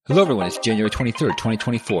Hello everyone, it's January 23rd,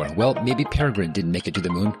 2024. Well, maybe Peregrine didn't make it to the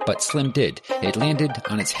moon, but Slim did. It landed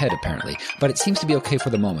on its head apparently, but it seems to be okay for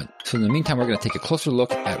the moment. So in the meantime, we're going to take a closer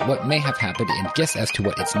look at what may have happened and guess as to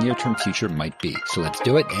what its near-term future might be. So let's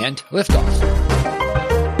do it and lift off.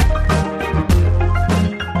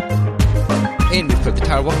 And we've clicked the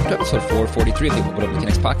tower. Welcome to episode 443 of the What Up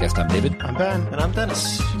Mechanics podcast. I'm David. I'm Ben. And I'm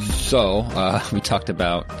Dennis. So, we talked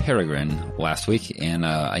about Peregrine last week, and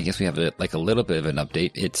I guess we have a little bit of an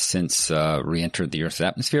update. It's since re-entered the Earth's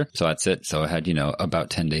atmosphere, so that's it. So it had, about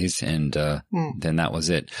 10 days, and then that was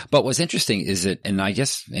it. But what's interesting is that, and I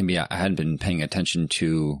guess maybe I hadn't been paying attention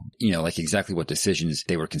to, exactly what decisions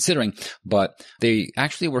they were considering, but they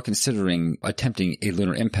actually were considering attempting a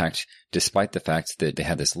lunar impact despite the fact that they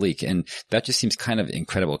had this leak. And that just seems kind of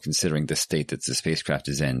incredible considering the state that the spacecraft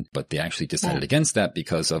is in. But they actually decided against that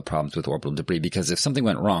because of problems with orbital debris. Because if something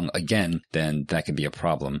went wrong again, then that could be a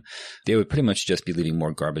problem. They would pretty much just be leaving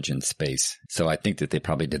more garbage in space. So I think that they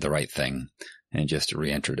probably did the right thing and just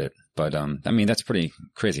re-entered it. But, that's pretty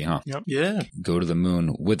crazy, huh? Yep. Yeah. Go to the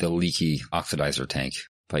moon with a leaky oxidizer tank.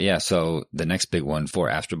 But yeah, so the next big one for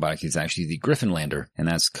Astrobotic is actually the Griffin lander, and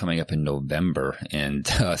that's coming up in November. And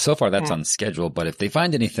so far that's on schedule. But if they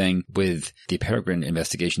find anything with the Peregrine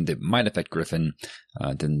investigation that might affect Griffin,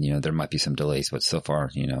 then, there might be some delays. But so far,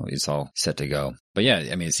 it's all set to go. But yeah,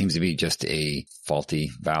 it seems to be just a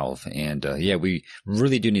faulty valve. And we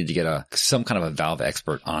really do need to get some kind of a valve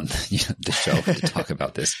expert on the show to talk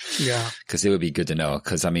about this. Yeah. Because it would be good to know.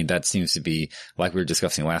 Because, that seems to be, like we were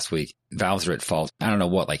discussing last week, valves are at fault. I don't know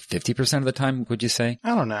what, 50% of the time, would you say?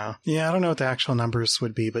 I don't know. Yeah, I don't know what the actual numbers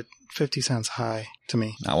would be, but 50 sounds high to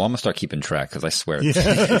me. Well, I'm going to start keeping track because I swear it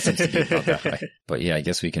seems to be about that way. But yeah, I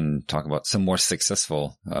guess we can talk about some more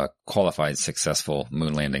successful, qualified successful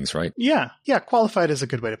moon landings, right? Yeah. Yeah, qualified is a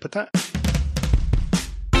good way to put that.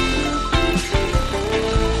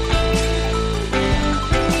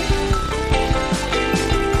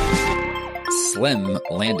 Slim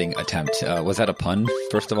landing attempt. Was that a pun,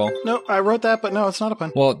 first of all? No, I wrote that, but no, it's not a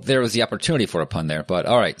pun. Well, there was the opportunity for a pun there, but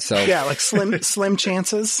all right. So yeah, like slim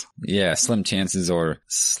chances. Yeah, slim chances or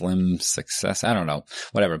slim success. I don't know.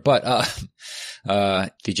 Whatever. But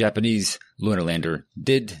the Japanese lunar lander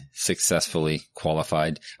did successfully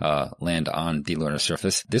land on the lunar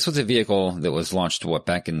surface. This was a vehicle that was launched,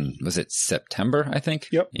 back in, was it September, I think?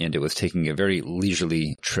 Yep. And it was taking a very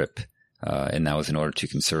leisurely trip. And that was in order to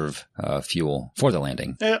conserve fuel for the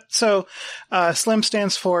landing. So SLIM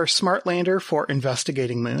stands for Smart Lander for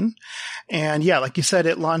Investigating Moon. And yeah, like you said,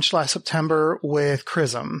 it launched last September with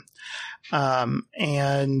XRISM.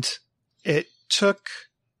 And it took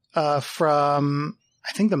from,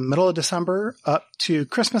 I think, the middle of December up to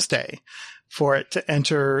Christmas Day for it to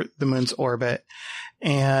enter the moon's orbit.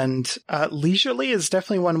 And leisurely is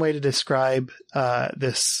definitely one way to describe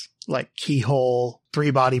this keyhole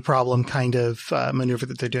 3-body problem kind of maneuver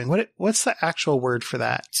that they're doing. What's the actual word for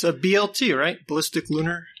that? It's a BLT, right? Ballistic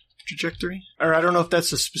Lunar Trajectory. Or I don't know if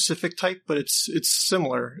that's a specific type, but it's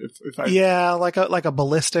similar. Like a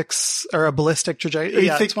ballistics or a ballistic trajectory.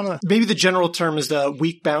 Yeah, it's one of the, maybe the general term is the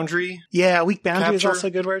weak boundary. Yeah, weak boundary capture. Is also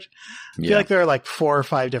a good word. I feel like there are 4 or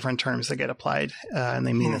 5 different terms that get applied, and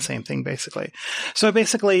they mean the same thing basically. So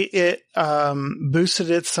basically, it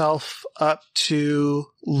boosted itself up to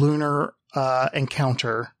lunar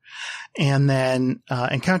encounter. And then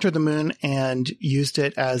encountered the moon and used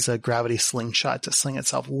it as a gravity slingshot to sling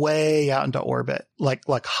itself way out into orbit,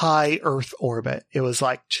 like high Earth orbit. It was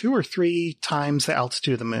 2 or 3 times the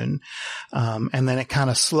altitude of the moon. And then it kind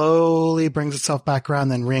of slowly brings itself back around,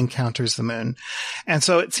 then re-encounters the moon. And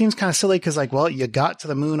so it seems kind of silly because you got to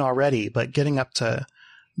the moon already, but getting up to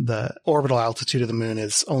the orbital altitude of the moon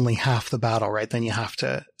is only half the battle, right? Then you have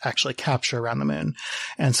to actually capture around the moon.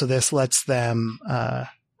 And so this lets them,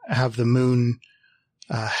 have the moon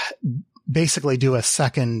basically do a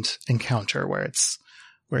second encounter where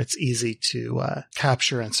it's easy to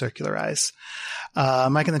capture and circularize.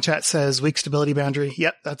 Mike in the chat says weak stability boundary.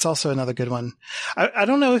 Yep, that's also another good one. I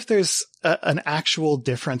don't know if there's an actual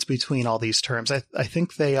difference between all these terms. I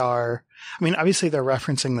think they are. Obviously they're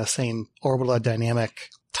referencing the same orbital dynamic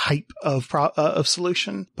type of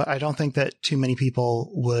solution, but I don't think that too many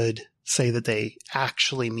people would say that they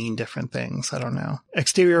actually mean different things. I don't know.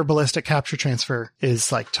 Exterior ballistic capture transfer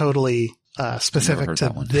is totally specific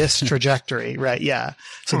to this trajectory, right? Yeah.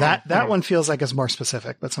 So that one feels like it's more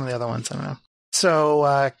specific, but some of the other ones, I don't know.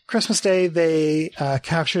 So Christmas Day, they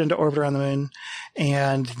captured into orbit around the moon,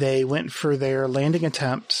 and they went for their landing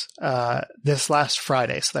attempt this last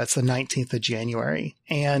Friday. So that's the 19th of January.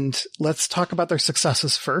 And let's talk about their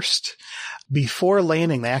successes first. Before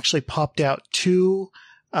landing, they actually popped out 2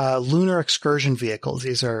 lunar excursion vehicles.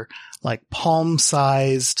 These are like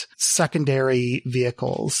palm-sized secondary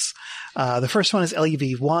vehicles. The first one is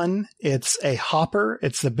LEV-1. It's a hopper.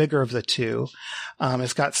 It's the bigger of the two.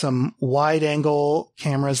 It's got some wide-angle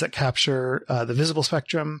cameras that capture the visible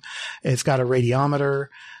spectrum. It's got a radiometer.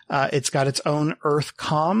 It's got its own Earth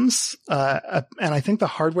comms, and I think the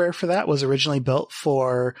hardware for that was originally built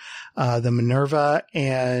for the Minerva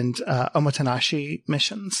and Omotenashi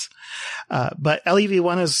missions. But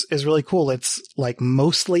LEV-1 is really cool. It's like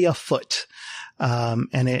mostly a foot,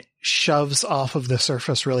 and it shoves off of the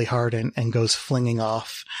surface really hard and goes flinging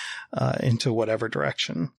off into whatever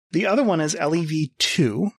direction. The other one is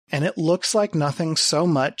LEV-2, and it looks like nothing so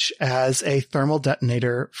much as a thermal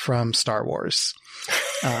detonator from Star Wars.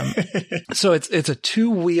 So it's a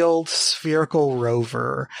two-wheeled spherical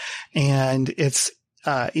rover, and it's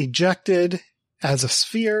ejected as a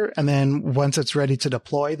sphere, and then once it's ready to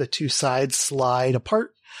deploy, the two sides slide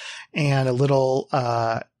apart, and a little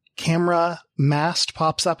camera mast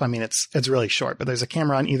pops up. I mean, it's really short, but there's a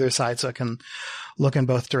camera on either side so it can look in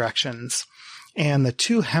both directions. And the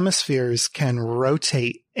two hemispheres can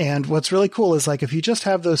rotate. And what's really cool is, like, if you just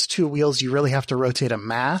have those two wheels, you really have to rotate a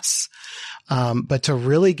mass. But to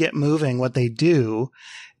really get moving, what they do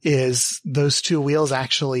is those two wheels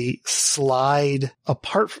actually slide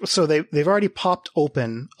apart. So they've already popped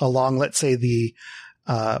open along, let's say, the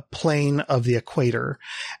plane of the equator,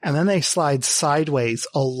 and then they slide sideways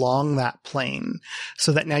along that plane,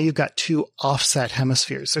 so that now you've got two offset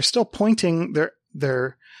hemispheres. They're still pointing,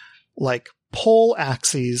 they're like pole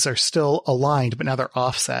axes are still aligned, but now they're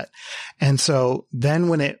offset. And so then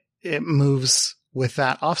when it moves with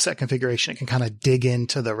that offset configuration, it can kind of dig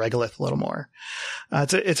into the regolith a little more.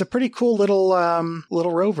 It's a pretty cool little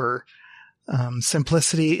rover.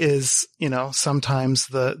 Simplicity is, sometimes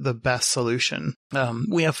the best solution.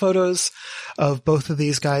 We have photos of both of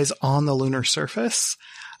these guys on the lunar surface.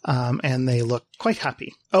 And they look quite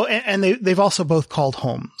happy. Oh, and they've also both called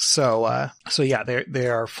home. So yeah, they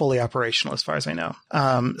are fully operational as far as I know.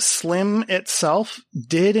 Slim itself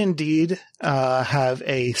did indeed, have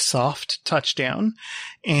a soft touchdown,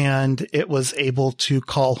 and it was able to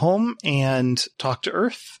call home and talk to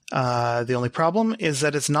Earth. The only problem is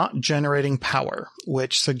that it's not generating power,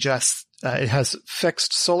 which suggests it has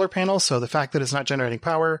fixed solar panels, so the fact that it's not generating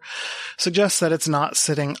power suggests that it's not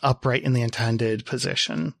sitting upright in the intended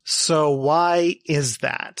position. So why is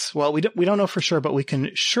that? Well, we don't know for sure, but we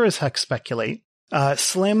can sure as heck speculate.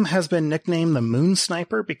 Slim has been nicknamed the Moon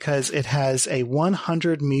Sniper because it has a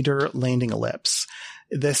 100-meter landing ellipse.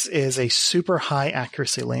 This is a super high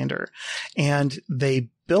accuracy lander, and they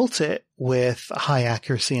built it with high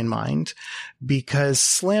accuracy in mind because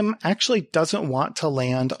Slim actually doesn't want to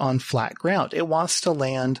land on flat ground. It wants to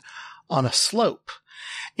land on a slope.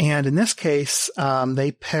 And in this case,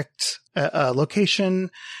 they picked a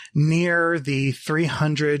location near the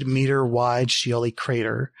 300-meter wide Scioli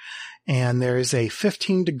crater. And there's a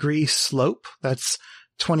 15-degree slope. That's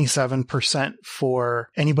 27% for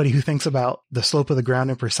anybody who thinks about the slope of the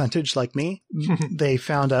ground in percentage like me. They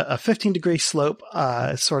found a 15-degree slope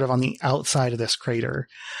sort of on the outside of this crater.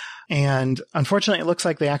 And unfortunately, it looks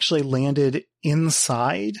like they actually landed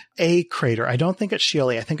inside a crater. I don't think it's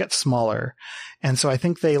Scioli. I think it's smaller. And so I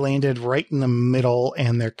think they landed right in the middle,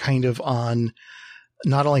 and they're kind of on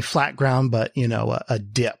not only flat ground, but, a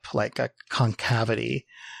dip, like a concavity.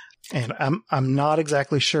 And I'm not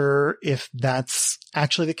exactly sure if that's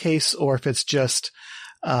actually the case or if it's just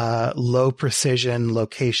low precision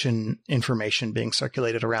location information being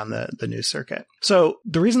circulated around the news circuit. So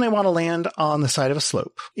the reason they want to land on the side of a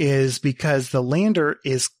slope is because the lander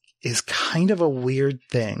is kind of a weird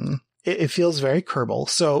thing. It feels very Kerbal.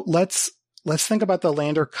 So let's think about the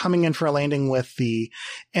lander coming in for a landing with the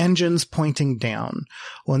engines pointing down.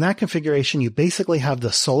 Well, in that configuration, you basically have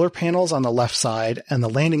the solar panels on the left side and the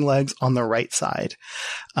landing legs on the right side.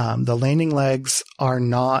 The landing legs are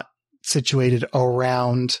not situated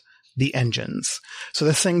around the engines. So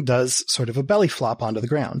this thing does sort of a belly flop onto the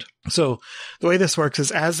ground. So the way this works is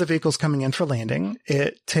as the vehicle's coming in for landing,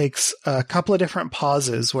 it takes a couple of different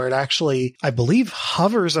pauses where it actually, I believe,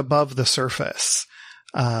 hovers above the surface.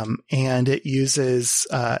 And it uses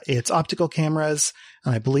its optical cameras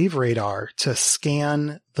and I believe radar to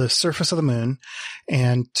scan the surface of the moon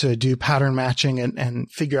and to do pattern matching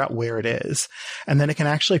and figure out where it is. And then it can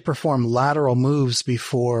actually perform lateral moves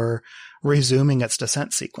before resuming its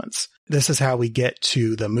descent sequence. This is how we get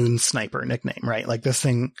to the Moon Sniper nickname, right? Like, this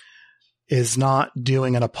thing is not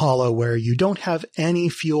doing an Apollo where you don't have any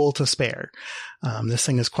fuel to spare. This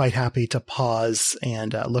thing is quite happy to pause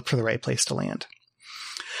and look for the right place to land.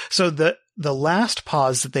 So the the last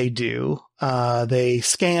pause that they do, they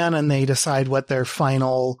scan and they decide what their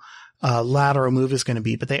final lateral move is going to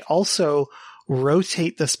be, but they also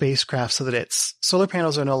rotate the spacecraft so that its solar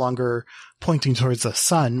panels are no longer pointing towards the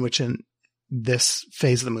sun, which in this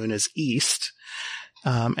phase of the moon is east.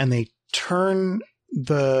 And they turn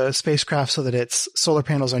the spacecraft so that its solar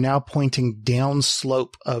panels are now pointing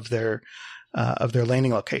downslope of their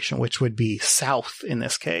landing location, which would be south in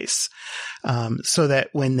this case. So that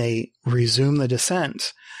when they resume the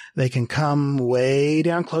descent, they can come way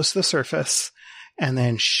down close to the surface and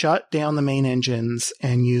then shut down the main engines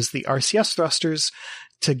and use the RCS thrusters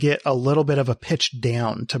to get a little bit of a pitch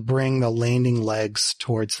down to bring the landing legs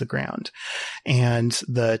towards the ground. And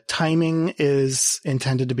the timing is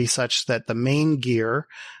intended to be such that the main gear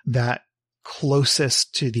that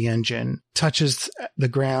closest to the engine touches the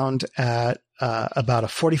ground at about a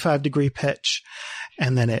 45-degree pitch,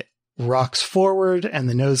 and then it rocks forward and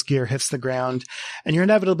the nose gear hits the ground. And you're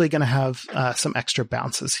inevitably going to have some extra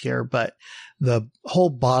bounces here, but the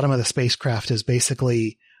whole bottom of the spacecraft is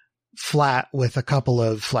basically flat with a couple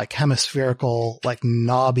of like hemispherical, like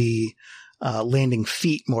knobby landing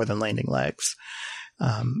feet more than landing legs.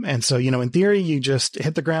 And so, in theory, you just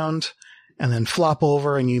hit the ground and then flop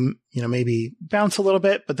over and you maybe bounce a little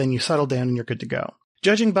bit, but then you settle down and you're good to go.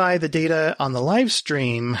 Judging by the data on the live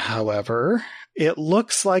stream, however, it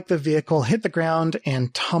looks like the vehicle hit the ground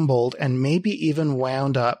and tumbled and maybe even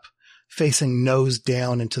wound up facing nose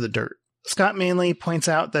down into the dirt. Scott Manley points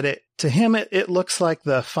out that to him, it looks like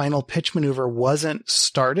the final pitch maneuver wasn't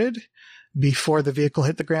started before the vehicle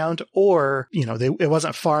hit the ground, or, it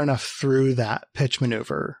wasn't far enough through that pitch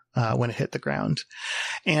maneuver when it hit the ground.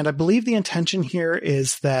 And I believe the intention here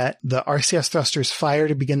is that the RCS thrusters fire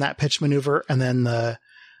to begin that pitch maneuver, and then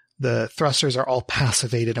the thrusters are all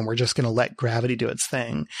passivated and we're just going to let gravity do its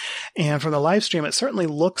thing. And from the live stream, it certainly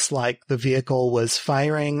looks like the vehicle was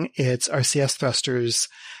firing its RCS thrusters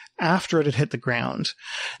after it had hit the ground.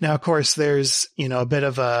 Now, of course, there's, a bit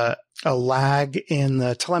of a lag in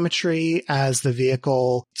the telemetry as the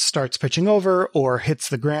vehicle starts pitching over or hits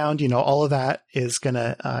the ground. All of that is going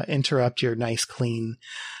to interrupt your nice, clean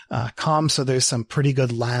comm. So there's some pretty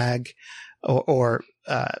good lag or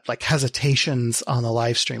like hesitations on the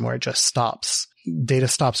live stream where it just stops. Data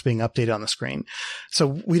stops being updated on the screen.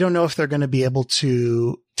 So we don't know if they're going to be able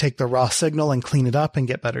to take the raw signal and clean it up and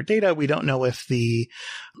get better data. We don't know if the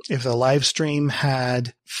live stream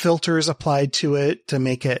had filters applied to it to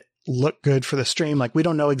make it look good for the stream. Like, we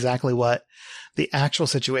don't know exactly what the actual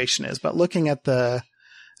situation is, but looking at the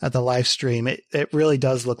live stream, it really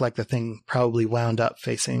does look like the thing probably wound up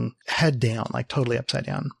facing head down, like totally upside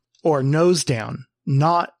down, or nose down,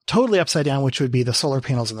 not totally upside down, which would be the solar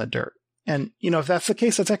panels in the dirt. And, if that's the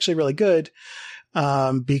case, that's actually really good,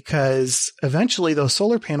 because eventually those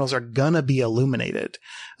solar panels are going to be illuminated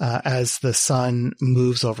as the sun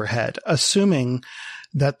moves overhead, assuming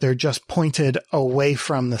that they're just pointed away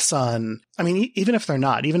from the sun. I mean, even if they're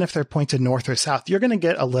not, even if they're pointed north or south, you're going to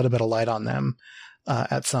get a little bit of light on them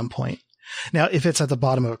at some point. Now, if it's at the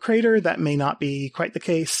bottom of a crater, that may not be quite the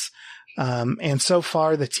case. And so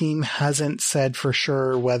far, the team hasn't said for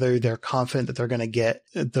sure whether they're confident that they're going to get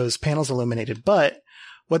those panels illuminated. But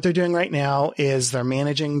what they're doing right now is they're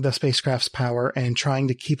managing the spacecraft's power and trying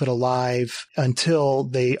to keep it alive until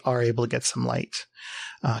they are able to get some light.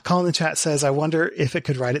 Colin in the chat says, I wonder if it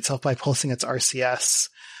could right itself by pulsing its RCS,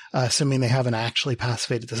 assuming they haven't actually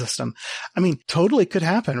passivated the system. I mean, totally could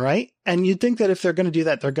happen, right? And you'd think that if they're going to do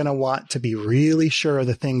that, they're going to want to be really sure of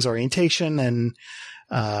the thing's orientation and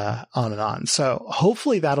on and on. So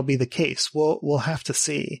hopefully that'll be the case. We'll have to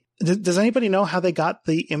see. Does anybody know how they got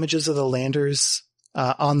the images of the landers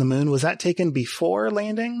on the moon? Was that taken before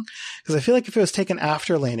landing? Because I feel like if it was taken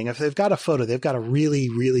after landing, if they've got a photo, they've got a really,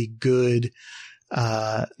 really good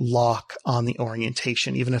lock on the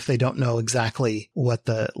orientation, even if they don't know exactly what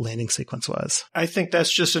the landing sequence was. I think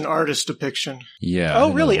that's just an artist depiction. Yeah.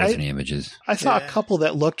 Oh, really? Any images. I saw a couple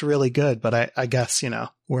that looked really good, but I guess,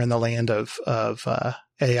 we're in the land of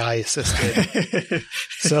AI assisted.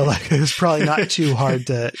 So like, it was probably not too hard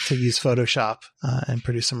to use Photoshop and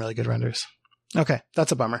produce some really good renders. Okay.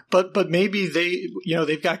 That's a bummer. But maybe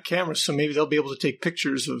they've got cameras, so maybe they'll be able to take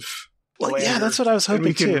pictures of. Well, yeah, that's what I was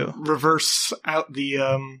hoping too. Reverse out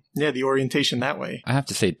the orientation that way. I have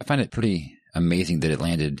to say, I find it pretty amazing that it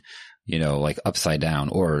landed, like upside down,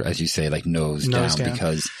 or as you say, like nose down,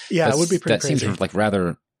 because it would be pretty that crazy. seems like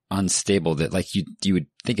rather unstable. That like you would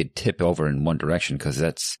think it'd tip over in one direction because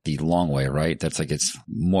that's the long way, right? That's like it's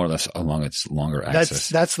more or less along its longer axis.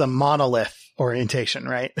 That's the monolith orientation,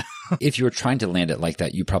 right? If you were trying to land it like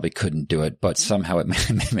that, you probably couldn't do it, but somehow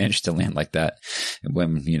it managed to land like that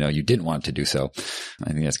when, you didn't want it to do so.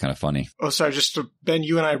 I think that's kind of funny. Oh, sorry. Ben,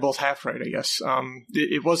 you and I are both half right, I guess.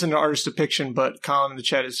 It wasn't an artist depiction, but Colin in the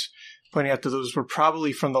chat is pointing out that those were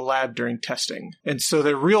probably from the lab during testing. And so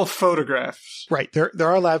they're real photographs. Right. There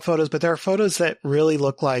are lab photos, but there are photos that really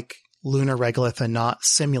look like lunar regolith and not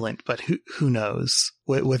simulant, but who knows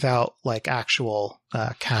without like actual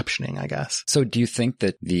captioning, I guess. So do you think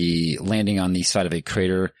that the landing on the side of a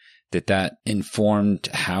crater, that informed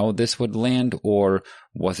how this would land, or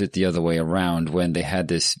was it the other way around when they had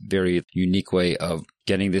this very unique way of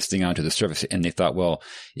getting this thing onto the surface and they thought, well,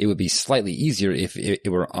 it would be slightly easier if it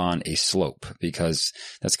were on a slope? Because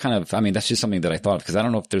that's that's just something that I thought, because I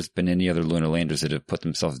don't know if there's been any other lunar landers that have put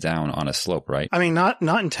themselves down on a slope, right? I mean, not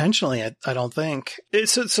intentionally, I don't think.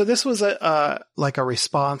 So this was a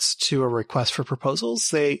response to a request for proposals.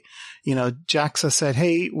 They, JAXA said,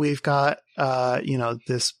 hey, we've got,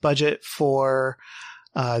 this budget for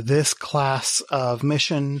this class of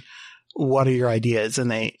mission. What are your ideas? And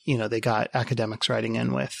they got academics writing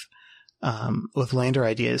in with lander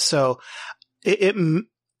ideas. So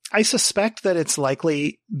I suspect that it's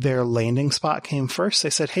likely their landing spot came first. They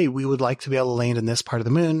said, hey, we would like to be able to land in this part of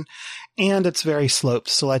the moon, and it's very sloped.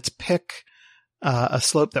 So let's pick a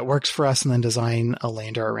slope that works for us and then design a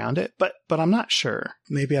lander around it. But I'm not sure.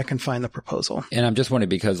 Maybe I can find the proposal. And I'm just wondering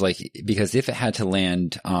because if it had to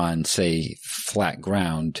land on, say, flat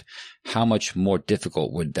ground, how much more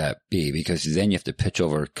difficult would that be? Because then you have to pitch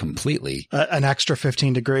over completely. An extra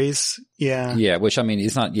 15 degrees. Yeah. Yeah. Which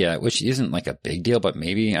isn't like a big deal, but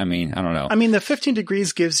maybe, I don't know. The 15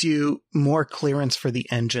 degrees gives you more clearance for the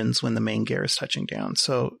engines when the main gear is touching down.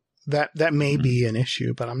 So that may be an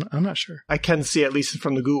issue, but I'm not sure. I can see, at least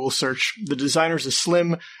from the Google search, the designers of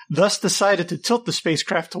Slim thus decided to tilt the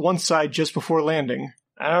spacecraft to one side just before landing.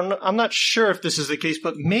 I'm not sure if this is the case,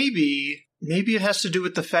 but maybe it has to do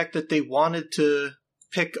with the fact that they wanted to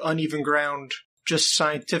pick uneven ground just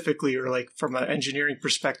scientifically, or like from an engineering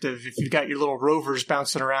perspective. If you've got your little rovers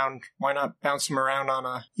bouncing around, why not bounce them around on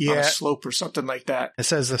a slope or something like that? It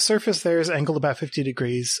says the surface there is angled about 15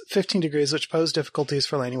 degrees, which pose difficulties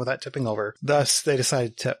for landing without tipping over. Thus, they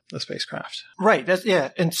decided to tip the spacecraft. Right.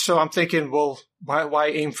 And so I'm thinking, well, why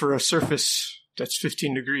aim for a surface that's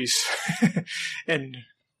 15 degrees? And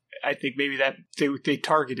I think maybe that they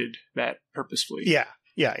targeted that purposefully. Yeah.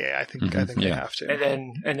 I think they have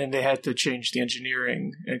to. And then they had to change the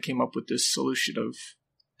engineering and came up with this solution of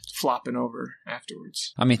flopping over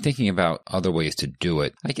afterwards. Thinking about other ways to do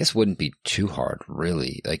it, I guess wouldn't be too hard,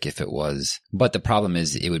 really, like if it was. But the problem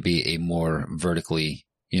is it would be a more vertically,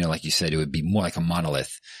 like you said, it would be more like a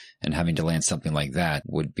monolith, and having to land something like that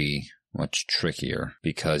would be much trickier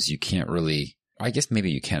because you can't really, I guess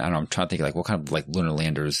maybe you can. I don't know. I'm trying to think like what kind of like lunar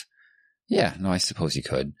landers. Yeah, no, I suppose you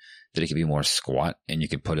could. That it could be more squat and you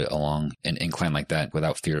could put it along an incline like that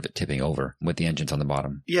without fear of it tipping over with the engines on the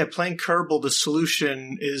bottom. Yeah, playing Kerbal, the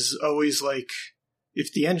solution is always like,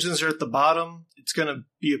 if the engines are at the bottom, it's going to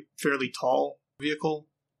be a fairly tall vehicle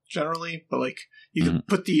generally, but like you can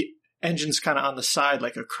put the engines kind of on the side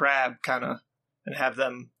like a crab kind of and have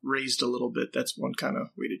them raised a little bit. That's one kind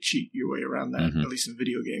of way to cheat your way around that, at least in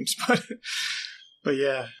video games. But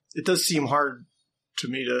yeah, it does seem hard to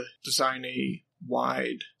me to design a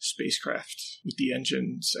wide spacecraft with the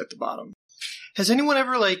engines at the bottom. Has anyone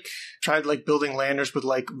ever tried building landers with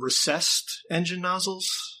recessed engine nozzles?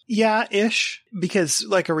 Yeah, ish. Because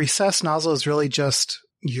a recessed nozzle is really just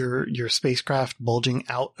your spacecraft bulging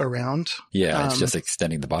out around. Yeah, it's just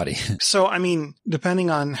extending the body. So, depending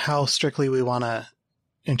on how strictly we want to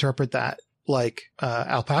interpret that,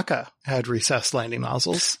 Alpaca had recessed landing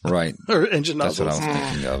nozzles. Right. Or engine nozzles. That's what I was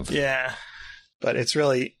thinking of. Yeah. But it's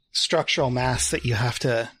really structural mass that you have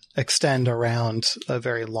to extend around a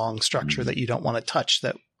very long structure that you don't want to touch,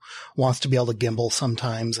 that wants to be able to gimbal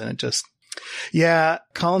sometimes. And it just,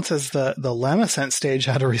 Colin says the LEM ascent stage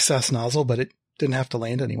had a recessed nozzle, but it didn't have to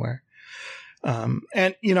land anywhere. And,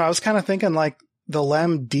 I was kind of thinking the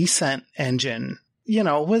LEM descent engine,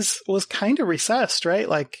 was kind of recessed, right?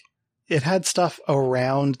 It had stuff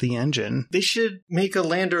around the engine. They should make a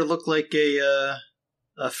lander look like a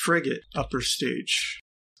frigate upper stage.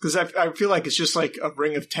 Because I feel like it's just like a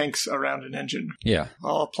ring of tanks around an engine. Yeah.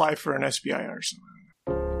 I'll apply for an SBIR or something.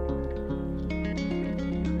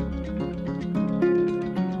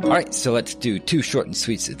 All right, so let's do two short and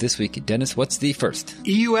sweets this week. Dennis, what's the first?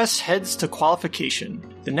 EUS heads to qualification.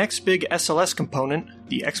 The next big SLS component,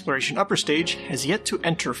 The Exploration Upper Stage has yet to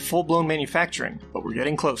enter full-blown manufacturing, but we're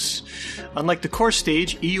getting close. Unlike the Core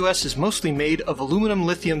Stage, EUS is mostly made of aluminum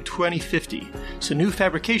lithium 2050, so new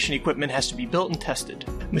fabrication equipment has to be built and tested.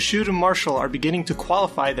 Michoud and Marshall are beginning to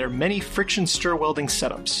qualify their many friction stir welding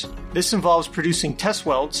setups. This involves producing test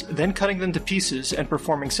welds, then cutting them to pieces and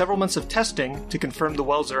performing several months of testing to confirm the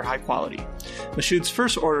welds are high quality. Michoud's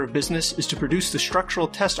first order of business is to produce the Structural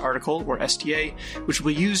Test Article, or STA, which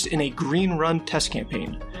will be used in a Green Run test campaign.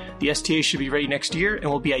 The STA should be ready next year and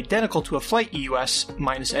will be identical to a flight EUS,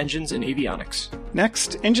 minus engines and avionics.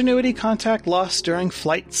 Next, Ingenuity contact lost during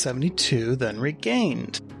Flight 72, then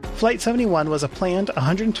regained. Flight 71 was a planned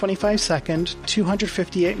 125-second,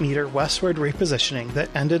 258-meter westward repositioning that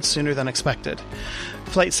ended sooner than expected.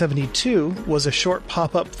 Flight 72 was a short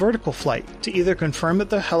pop-up vertical flight to either confirm that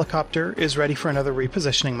the helicopter is ready for another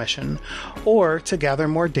repositioning mission, or to gather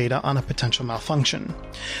more data on a potential malfunction.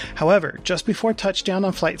 However, just before touchdown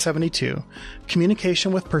on Flight 72,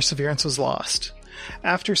 communication with Perseverance was lost.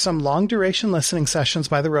 After some long-duration listening sessions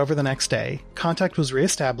by the rover the next day, contact was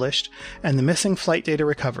re-established, and the missing flight data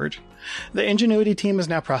recovered. The Ingenuity team is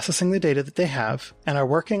now processing the data that they have, and are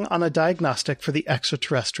working on a diagnostic for the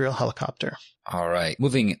extraterrestrial helicopter. All right.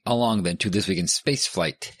 Moving along then to this week in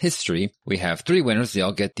spaceflight history, we have 3 winners. They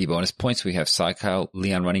all get the bonus points. We have Cy-Kyle,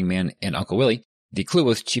 Leon Running Man, and Uncle Willie. The clue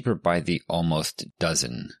was cheaper by the almost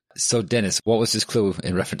dozen. So, Dennis, what was this clue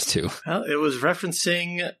in reference to? Well, it was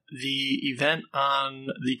referencing the event on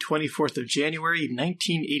the 24th of January,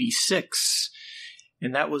 1986.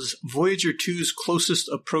 And that was Voyager 2's closest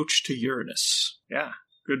approach to Uranus. Yeah,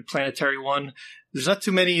 good planetary one. There's not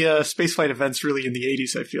too many spaceflight events really in the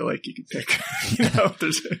 80s, I feel like you could pick.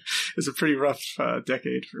 It's a pretty rough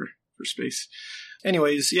decade for space.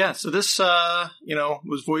 Anyways, yeah, so this,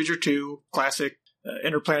 was Voyager 2, classic.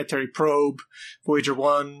 Interplanetary probe, Voyager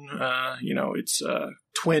 1, its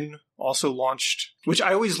twin also launched, which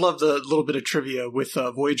I always love the little bit of trivia with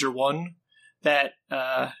Voyager 1, that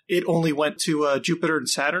it only went to Jupiter and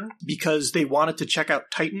Saturn because they wanted to check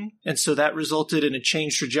out Titan, and so that resulted in a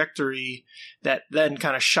changed trajectory that then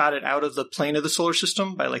kind of shot it out of the plane of the solar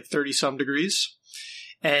system by like 30-some degrees.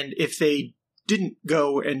 And if they didn't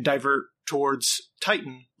go and divert towards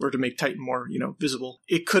Titan, or to make Titan more, visible,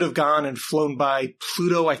 it could have gone and flown by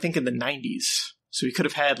Pluto, I think, in the 90s. So we could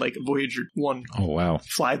have had like a Voyager 1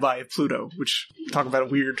 flyby of Pluto, which talk about a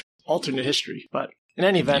weird alternate history. But in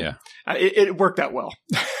any event, it worked out well.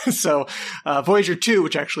 So Voyager 2,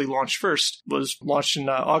 which actually launched first, was launched in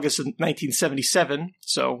August of 1977.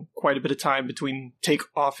 So quite a bit of time between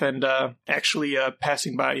takeoff and actually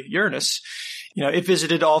passing by Uranus. It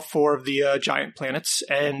visited all 4 of the giant planets,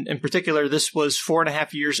 and in particular, this was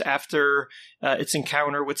 4.5 years after its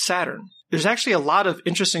encounter with Saturn. There's actually a lot of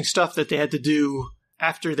interesting stuff that they had to do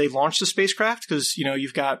after they launched the spacecraft, because,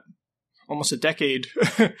 you've got almost a decade,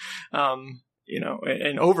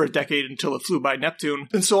 and over a decade until it flew by Neptune.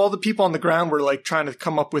 And so all the people on the ground were like trying to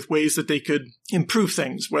come up with ways that they could improve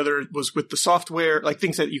things, whether it was with the software, like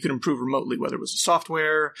things that you could improve remotely, whether it was the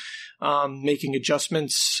software, making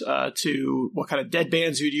adjustments to what kind of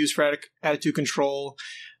deadbands you'd use for attitude control,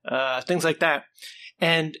 things like that.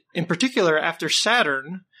 And in particular, after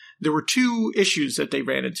Saturn, there were 2 issues that they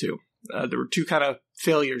ran into. There were 2 kind of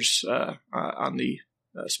failures on the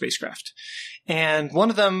spacecraft. And one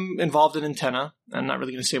of them involved an antenna. I'm not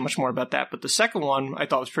really going to say much more about that, but the second one I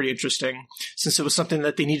thought was pretty interesting, since it was something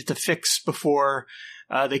that they needed to fix before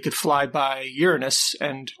they could fly by Uranus,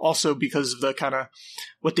 and also because of the kind of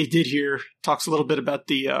what they did here talks a little bit about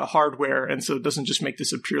the hardware, and so it doesn't just make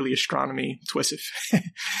this a purely astronomy TWISF.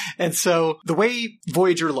 And so the way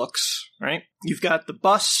Voyager looks, right? You've got the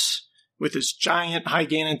bus with this giant high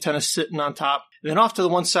gain antenna sitting on top. And then off to the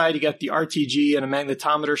one side, you got the RTG and a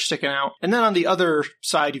magnetometer sticking out. And then on the other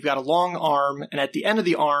side, you've got a long arm. And at the end of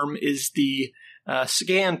the arm is the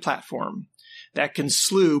scan platform that can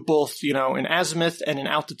slew both, in azimuth and in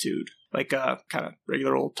altitude, like a kind of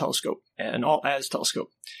regular old telescope, an all-as telescope.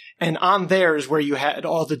 And on there is where you had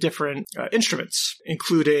all the different instruments,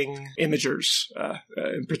 including imagers,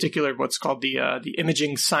 in particular what's called the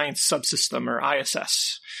Imaging Science Subsystem, or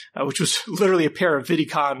ISS, which was literally a pair of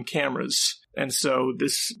Vidicon cameras. And so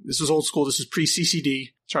this was old school. This was pre-CCD,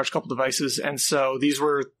 charge coupled devices. And so these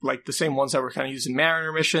were like the same ones that were kind of used in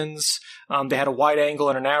Mariner missions. They had a wide angle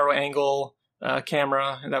and a narrow angle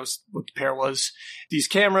camera, and that was what the pair was. These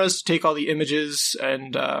cameras take all the images,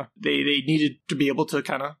 and they needed to be able to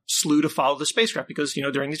kind of slew to follow the spacecraft because,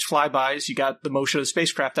 during these flybys, you got the motion of the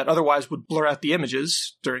spacecraft that otherwise would blur out the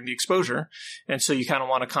images during the exposure, and so you kind of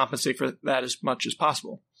want to compensate for that as much as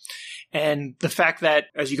possible. And the fact that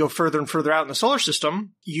as you go further and further out in the solar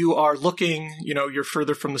system, you are looking, you're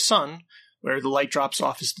further from the sun, where the light drops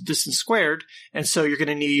off is the distance squared, and so you're going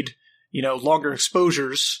to need, longer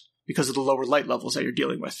exposures because of the lower light levels that you're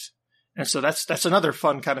dealing with. And so that's another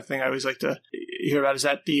fun kind of thing I always like to hear about, is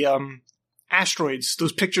that the asteroids,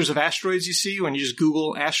 those pictures of asteroids you see when you just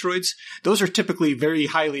Google asteroids, those are typically very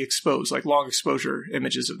highly exposed, like long exposure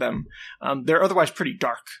images of them. They're otherwise pretty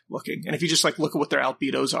dark looking. And if you just look at what their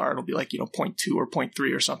albedos are, it'll be 0.2 or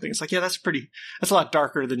 0.3 or something. It's that's a lot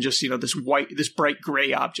darker than just, this bright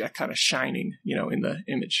gray object kind of shining, in the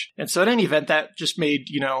image. And so in any event, that just made,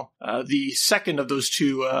 the second of those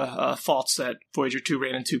two faults that Voyager 2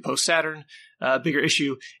 ran into post-Saturn a bigger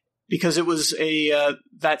issue. Because it was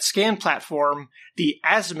that scan platform, the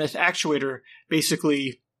azimuth actuator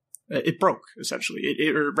basically, it broke, essentially.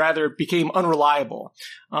 It rather became unreliable.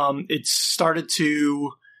 It started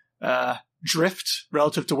to drift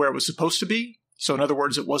relative to where it was supposed to be. So in other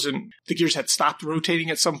words, the gears had stopped rotating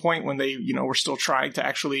at some point when they, were still trying to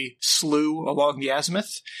actually slew along the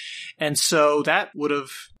azimuth. And so that would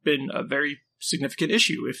have been a very significant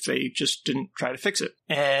issue if they just didn't try to fix it.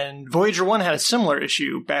 And Voyager 1 had a similar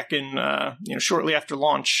issue back in, shortly after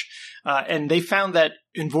launch. And they found that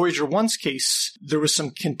in Voyager 1's case, there was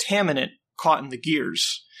some contaminant caught in the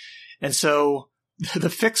gears. And so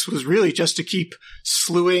the fix was really just to keep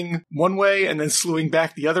slewing one way and then slewing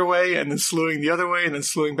back the other way and then slewing the other way and then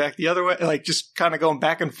slewing back the other way, just kind of going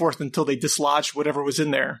back and forth until they dislodged whatever was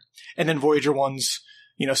in there. And then Voyager 1's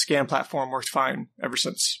scan platform worked fine ever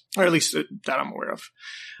since, or at least that I'm aware of,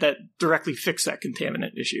 that directly fixed that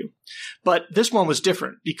contaminant issue. But this one was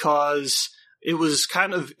different because it was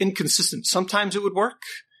kind of inconsistent. Sometimes it would work,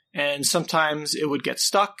 and sometimes it would get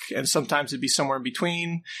stuck, and sometimes it'd be somewhere in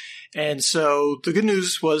between. And so the good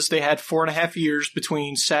news was they had 4.5 years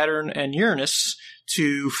between Saturn and Uranus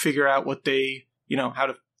to figure out what they, how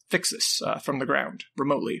to fix this from the ground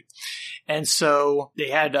remotely. And so they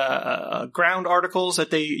had ground articles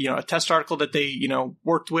that they, a test article that they,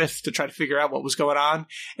 worked with to try to figure out what was going on.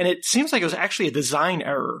 And it seems like it was actually a design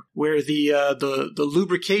error where the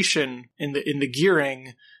lubrication in the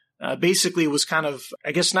gearing basically was kind of,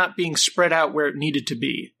 I guess, not being spread out where it needed to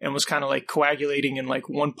be, and was kind of coagulating in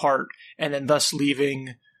one part, and then thus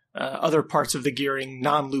leaving other parts of the gearing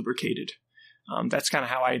non-lubricated. That's kind of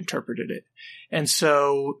how I interpreted it. And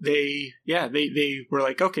so they were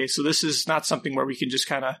like, okay, so this is not something where we can just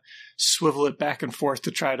kind of swivel it back and forth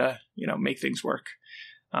to try to, make things work,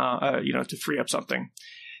 to free up something.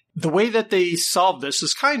 The way that they solved this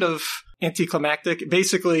is kind of anticlimactic.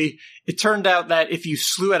 Basically, it turned out that if you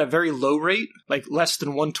slew at a very low rate, less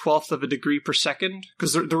than 1/12 of a degree per second,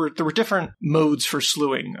 because there were different modes for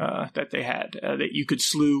slewing that they had, that you could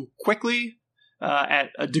slew quickly, at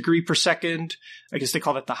a degree per second. I guess they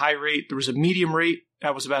call that the high rate. There was a medium rate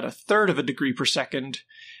that was about 1/3 of a degree per second.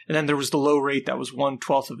 And then there was the low rate that was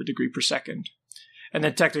 1/12 of a degree per second. And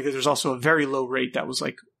then technically there's also a very low rate that was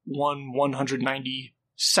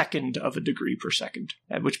 1/192nd of a degree per second,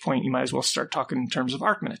 at which point you might as well start talking in terms of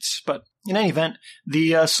arc minutes. But in any event,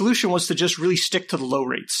 the solution was to just really stick to the low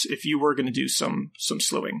rates if you were going to do some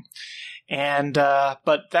slewing. And,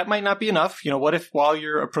 but that might not be enough. What if while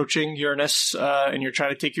you're approaching Uranus, and you're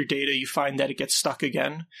trying to take your data, you find that it gets stuck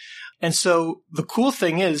again? And so the cool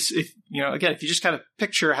thing is, if you just kind of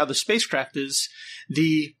picture how the spacecraft is,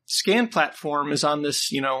 the scan platform is on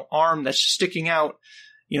this, arm that's sticking out,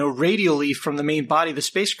 radially from the main body of the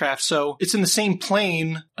spacecraft. So it's in the same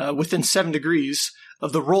plane, within 7 degrees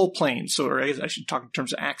of the roll plane. So I should talk in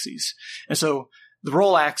terms of axes. And so the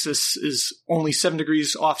roll axis is only 7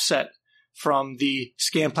 degrees offset from the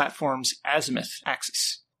scan platform's azimuth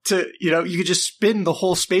axis. You could just spin the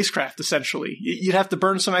whole spacecraft, essentially. You'd have to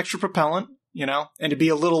burn some extra propellant, and it'd be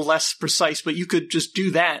a little less precise, but you could just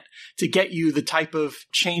do that to get you the type of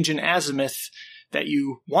change in azimuth that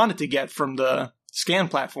you wanted to get from the scan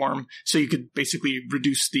platform, so you could basically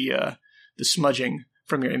reduce the smudging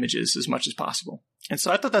from your images as much as possible. And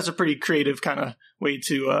so I thought that's a pretty creative kind of way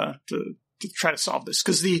to try to solve this,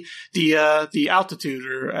 because the altitude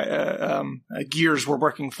or gears were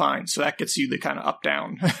working fine, so that gets you the kind of up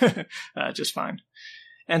down just fine.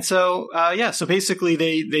 And so so basically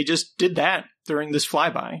they just did that during this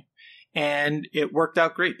flyby, and it worked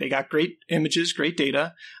out great. They got great images, great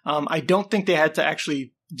data. I don't think they had to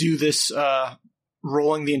actually do this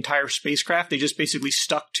rolling the entire spacecraft. They just basically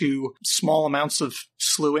stuck to small amounts of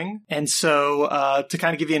slewing. And so to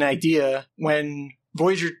kind of give you an idea, when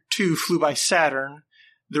Voyager 2 flew by Saturn,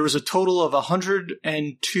 there was a total of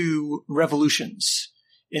 102 revolutions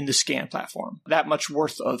in the scan platform. That much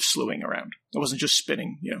worth of slewing around. It wasn't just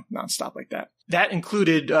spinning, nonstop like that. That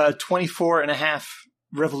included 24 and a half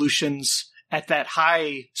revolutions at that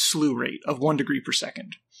high slew rate of 1 degree per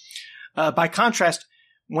second. By contrast,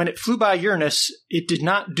 when it flew by Uranus, it did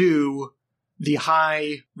not do the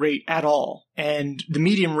high rate at all. And the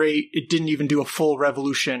medium rate, it didn't even do a full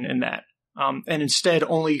revolution in that. And instead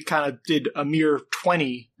only kind of did a mere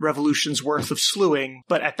 20 revolutions worth of slewing,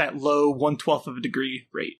 but at that low 1/12 of a degree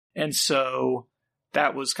rate. And so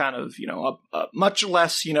that was kind of, much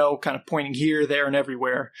less, kind of pointing here, there, and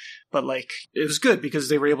everywhere. But it was good because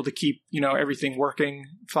they were able to keep, everything working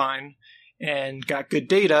fine and got good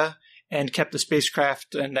data and kept the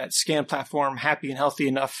spacecraft and that scan platform happy and healthy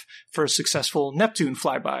enough for a successful Neptune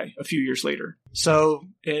flyby a few years later. So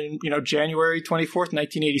in, January 24th,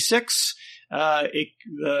 1986,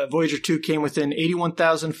 Voyager 2 came within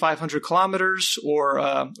 81,500 kilometers or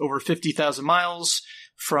over 50,000 miles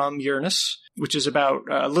from Uranus, which is about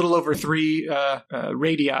a little over 3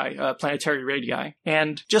 planetary radii.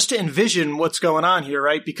 And just to envision what's going on here,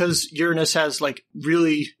 right? Because Uranus has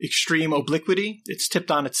really extreme obliquity, it's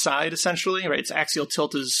tipped on its side essentially, right? Its axial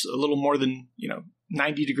tilt is a little more than,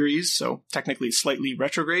 90 degrees, so technically slightly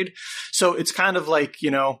retrograde. So it's kind of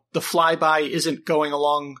the flyby isn't going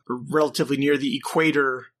along relatively near the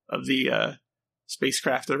equator of the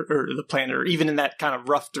spacecraft or the planet, or even in that kind of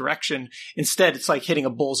rough direction. Instead, it's like hitting a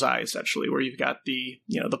bullseye, essentially, where you've got the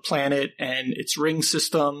planet and its ring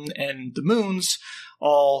system and the moons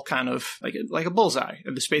all kind of like a bullseye,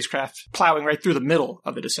 and the spacecraft plowing right through the middle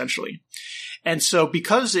of it, essentially. And so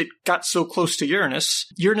because it got so close to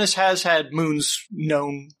Uranus has had moons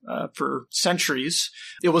known for centuries.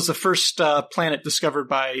 It was the first planet discovered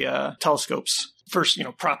by telescopes. First,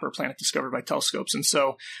 proper planet discovered by telescopes. And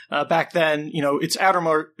so back then, its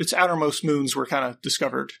outermost moons were kind of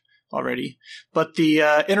discovered already. But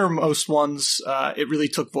the innermost ones, it really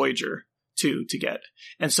took Voyager to get.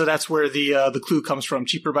 And so that's where the clue comes from.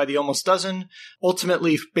 Cheaper by the almost dozen.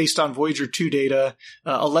 Ultimately, based on Voyager 2 data,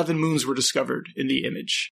 11 moons were discovered in the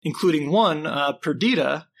image, including one,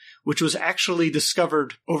 Perdita, which was actually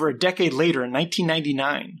discovered over a decade later in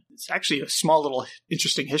 1999. It's actually a small little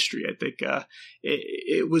interesting history, I think.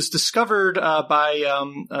 It was discovered by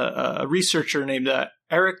a researcher named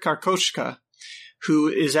Eric Karkoschka, who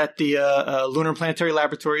is at the Lunar and Planetary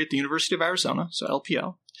Laboratory at the University of Arizona, so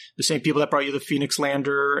LPL. The same people that brought you the Phoenix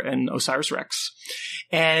lander and OSIRIS-REx.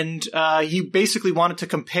 And he basically wanted to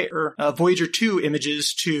compare Voyager 2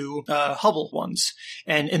 images to Hubble ones,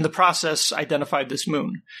 and in the process identified this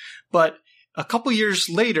moon. But a couple years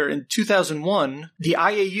later, in 2001, the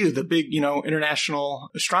IAU, the big, international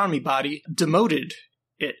astronomy body, demoted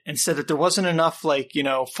it and said that there wasn't enough,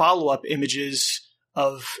 follow-up images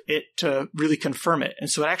of it to really confirm it. And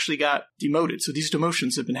so it actually got demoted. So these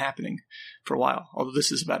demotions have been happening for a while, although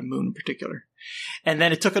this is about a moon in particular. And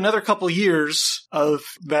then it took another couple years of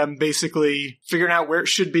them basically figuring out where it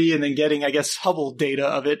should be and then getting, Hubble data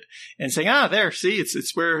of it and saying, there, see,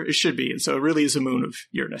 it's where it should be. And so it really is a moon of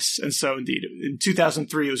Uranus. And so indeed, in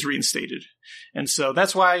 2003, it was reinstated. And so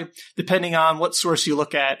that's why, depending on what source you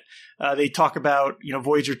look at, they talk about,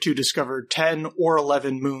 Voyager 2 discovered 10 or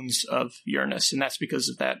 11 moons of Uranus. And that's because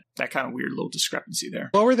of that kind of weird little discrepancy there.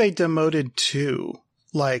 What were they demoted to?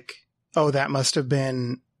 That must have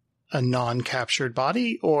been a non-captured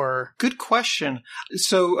body, or? Good question.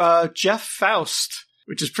 So Jeff Faust,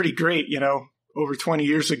 which is pretty great, over 20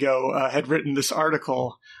 years ago, had written this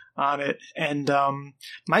article on it. And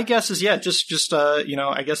my guess is, just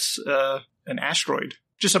an asteroid.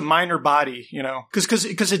 Just a minor body, because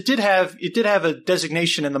it did have a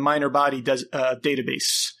designation in the minor body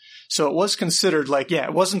database. So it was considered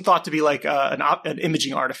it wasn't thought to be an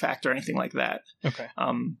imaging artifact or anything like that. Okay.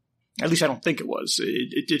 At least I don't think it was.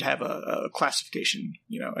 It did have a classification,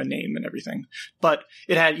 a name and everything. But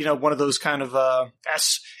it had, one of those kind of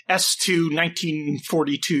S2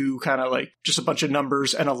 1942 kind of just a bunch of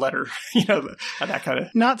numbers and a letter, that kind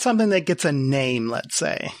of. Not something that gets a name, let's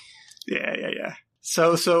say. Yeah.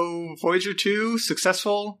 So Voyager 2,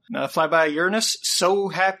 successful, flyby Uranus, so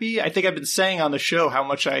happy. I think I've been saying on the show how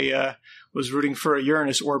much I was rooting for a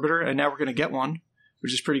Uranus orbiter, and now we're going to get one,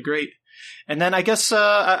 which is pretty great. And then I guess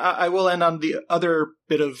I will end on the other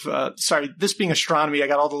bit of, this being astronomy, I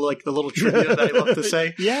got all the little trivia that I love to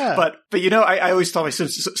say. Yeah. But I always tell my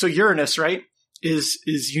students, so Uranus, right, is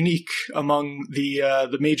unique among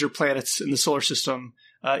the major planets in the solar system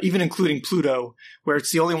even including Pluto, where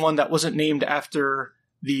it's the only one that wasn't named after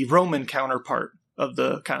the Roman counterpart of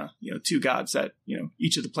the kind of, two gods that,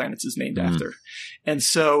 each of the planets is named after. And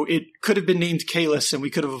so it could have been named Caelus, and we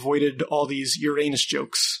could have avoided all these Uranus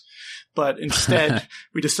jokes. But instead,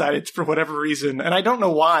 we decided, for whatever reason, and I don't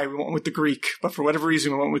know why we went with the Greek, but for whatever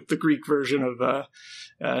reason, we went with the Greek version of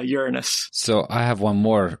Uranus. So I have one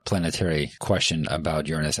more planetary question about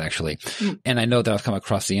Uranus, actually. And I know that I've come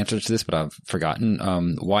across the answer to this, but I've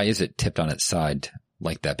forgotten. Why is it tipped on its side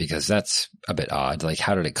like that? Because that's a bit odd. Like,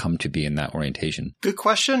 how did it come to be in that orientation? Good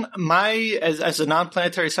question. As a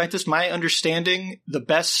non-planetary scientist, my understanding, the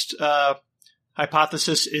best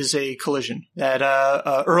hypothesis is a collision. That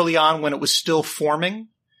early on, when it was still forming,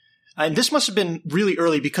 and this must have been really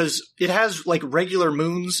early because it has like regular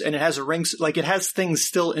moons and it has a ring, like it has things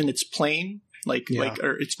still in its plane,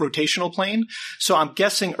 or its rotational plane. So I'm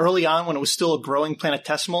guessing early on, when it was still a growing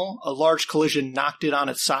planetesimal, a large collision knocked it on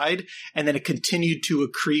its side, and then it continued to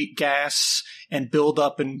accrete gas and build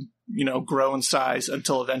up and grow in size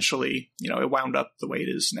until eventually, it wound up the way it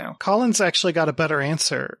is now. Collins actually got a better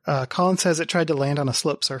answer. Colin says it tried to land on a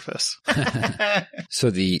slope surface.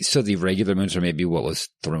 So the regular moons are maybe what was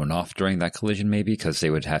thrown off during that collision, maybe, because they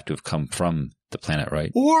would have to have come from the planet,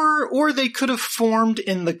 right? Or they could have formed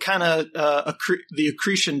in the kind of the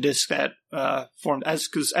accretion disk that formed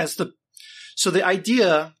so the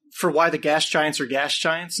idea for why the gas giants are gas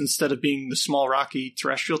giants instead of being the small rocky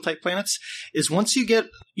terrestrial type planets is once you get,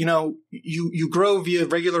 you grow via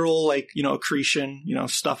regular old, accretion,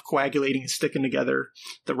 stuff coagulating and sticking together,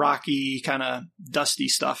 the rocky kind of dusty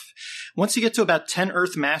stuff. Once you get to about 10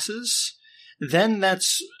 Earth masses, then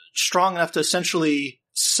that's strong enough to essentially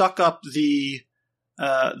suck up the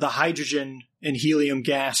hydrogen and helium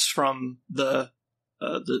gas from the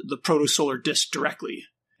protosolar disk directly.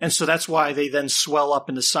 And so that's why they then swell up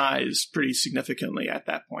into size pretty significantly at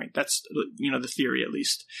that point. That's, the theory at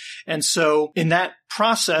least. And so in that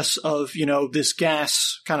process of, this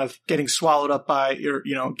gas kind of getting swallowed up by, or,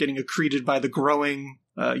 getting accreted by the growing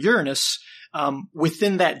Uranus,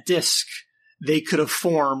 within that disk, they could have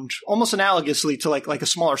formed almost analogously to like a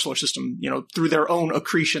smaller solar system, through their own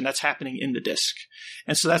accretion that's happening in the disk.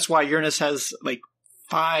 And so that's why Uranus has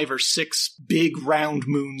 5 or 6 big round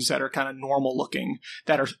moons that are kind of normal looking,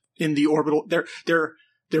 that are in the orbital. They're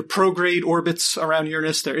prograde orbits around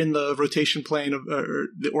Uranus. They're in the rotation plane of, or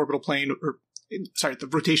the orbital plane, the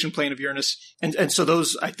rotation plane of Uranus. And so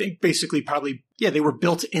those, I think, basically probably, they were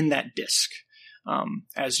built in that disk,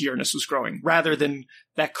 as Uranus was growing, rather than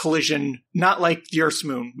that collision, not like the Earth's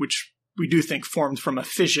moon, which we do think formed from a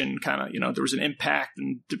fission kind of, there was an impact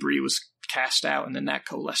and debris was cast out, and then that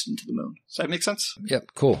coalesced into the moon. Does that make sense?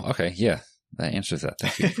 Yep. Cool. Okay. Yeah. That answers that.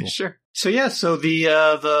 Thank you. Cool. Sure. So the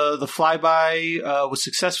flyby was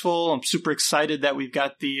successful. I'm super excited that we've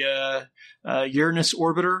got the Uranus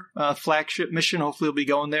Orbiter flagship mission. Hopefully we'll be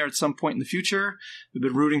going there at some point in the future. We've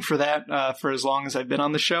been rooting for that for as long as I've been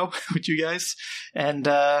on the show with you guys. And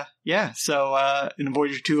and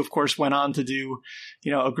Voyager 2, of course, went on to do,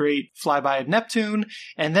 a great flyby of Neptune.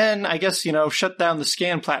 And then, I guess, shut down the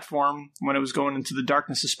scan platform when it was going into the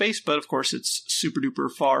darkness of space. But, of course, it's super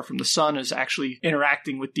duper far from the sun, is actually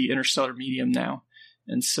interacting with the interstellar medium now.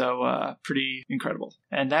 And so, pretty incredible.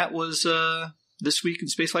 And that was this week in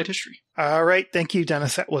spaceflight history. All right. Thank you,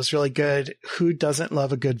 Dennis. That was really good. Who doesn't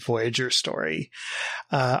love a good Voyager story?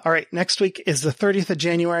 All right. Next week is the 30th of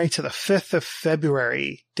January to the 5th of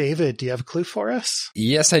February. David, do you have a clue for us?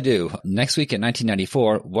 Yes, I do. Next week in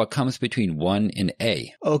 1994, what comes between 1 and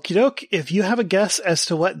A? Okie doke. If you have a guess as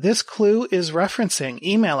to what this clue is referencing,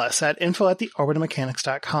 email us at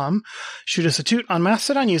info@theorbitalmechanics.com. Shoot us a toot on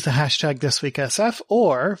Mastodon. Use the hashtag ThisWeekSF,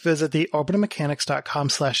 or visit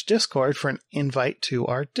theorbitalmechanics.com/Discord for an invite to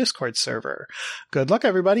our Discord server. Good luck,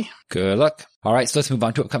 everybody. Good luck. All right, so let's move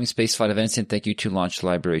on to upcoming spaceflight events, and thank you to Launch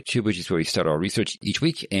Library Tube, which is where we start our research each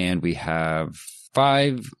week, and we have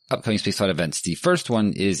 5 upcoming spaceflight events. The first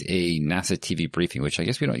one is a NASA TV briefing, which I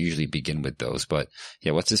guess we don't usually begin with those, but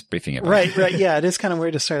yeah, what's this briefing about? Right. Yeah, it is kind of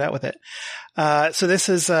weird to start out with it. So this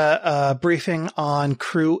is a briefing on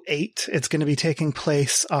Crew 8. It's going to be taking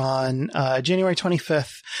place on January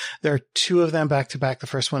 25th. There are 2 of them back to back. The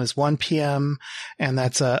first one is 1 p.m., and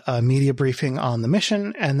that's a media briefing on the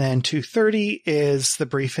mission. And then 2:30 is the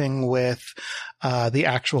briefing with the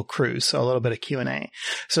actual crew. So a little bit of Q&A.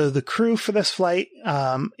 So the crew for this flight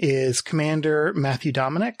is Commander Matthew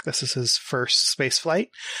Dominic. This is his first space flight.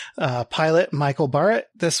 Pilot Michael Barrett.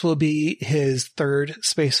 This will be his 3rd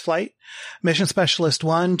space flight. Mission Specialist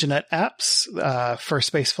 1, Jeanette Epps, first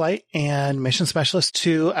space flight, and Mission Specialist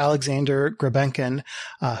 2, Alexander Grebenkin,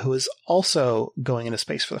 who is also going into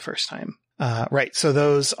space for the first time. Right. So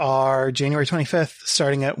those are January 25th,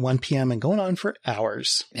 starting at 1 p.m. and going on for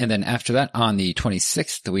hours. And then after that, on the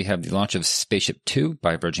 26th, we have the launch of Spaceship Two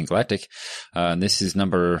by Virgin Galactic. This is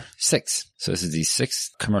number 6. So this is the 6th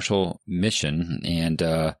commercial mission. And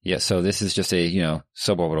so this is just a,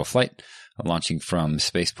 suborbital flight launching from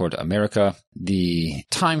Spaceport America. The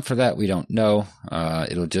time for that, we don't know.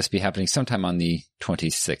 It'll just be happening sometime on the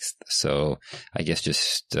 26th. So I guess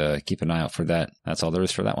just keep an eye out for that. That's all there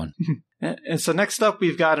is for that one. And so next up,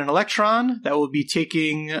 we've got an Electron that will be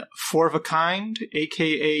taking 4 of a kind,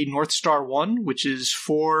 aka North Star 1, which is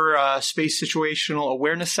 4 space situational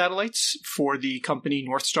awareness satellites for the company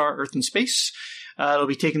North Star Earth and Space. It'll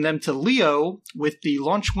be taking them to Leo with the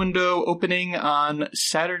launch window opening on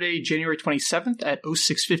Saturday, January 27th at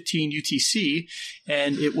 06:15 UTC,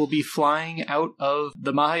 and it will be flying out of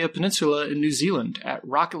the Mahia Peninsula in New Zealand at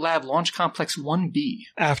Rocket Lab Launch Complex 1B.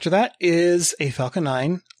 After that is a Falcon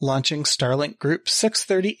 9 launching Starlink Group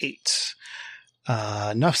 638.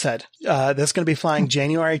 Enough said. That's going to be flying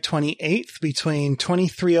January 28th between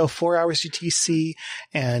 23:04 hours UTC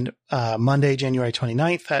and Monday, January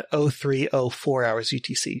 29th at 03:04 hours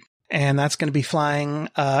UTC. And that's going to be flying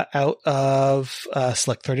out of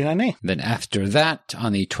Slick 39A. Then after that,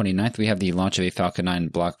 on the 29th, we have the launch of a Falcon 9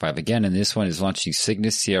 Block 5 again, and this one is launching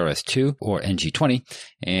Cygnus CRS-2, or NG-20,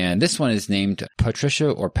 and this one is named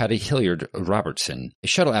Patricia or Patty Hilliard Robertson, a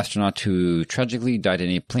shuttle astronaut who tragically died in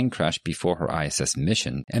a plane crash before her ISS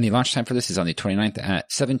mission. And the launch time for this is on the 29th at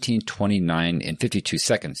 17:29 and 52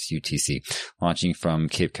 seconds UTC, launching from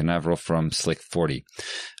Cape Canaveral from Slick 40.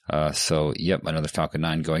 Another Falcon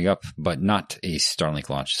 9 going up, but not a Starlink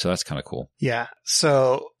launch. So that's kind of cool. Yeah.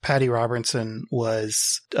 So Patty Robertson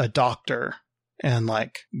was a doctor and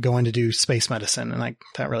going to do space medicine. And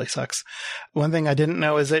that really sucks. One thing I didn't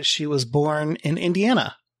know is that she was born in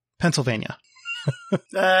Indiana, Pennsylvania.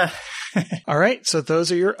 All right, so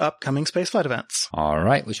those are your upcoming spaceflight events. All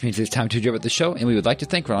right, which means it's time to wrap up the show, and we would like to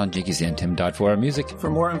thank Ron Jenkins and Tim Dodd for our music. For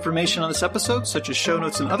more information on this episode, such as show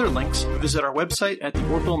notes and other links, visit our website at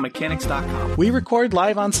theorbitalmechanics.com. We record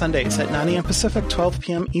live on Sundays at 9 a.m. Pacific, 12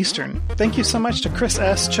 p.m. Eastern. Thank you so much to Chris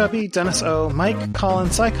S., Chubby, Dennis O., Mike,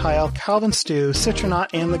 Colin, Cy Kyle, Calvin Stew, Citronaut,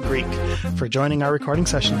 and The Greek for joining our recording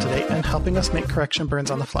session today and helping us make correction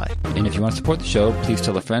burns on the fly. And if you want to support the show, please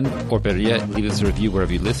tell a friend, or better yet, leave us a review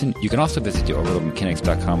wherever you listen. You can also visit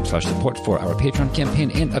theorbitalmechanics.com/support for our Patreon campaign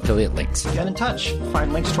and affiliate links. Get in touch.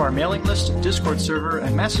 Find links to our mailing list, Discord server,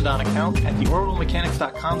 and Mastodon account at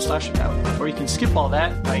theorbitalmechanics.com/about. Or you can skip all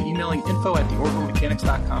that by emailing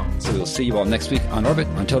info@theorbitalmechanics.com. So we'll see you all next week on Orbit.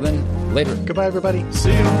 Until then, later. Goodbye, everybody.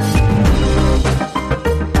 See you.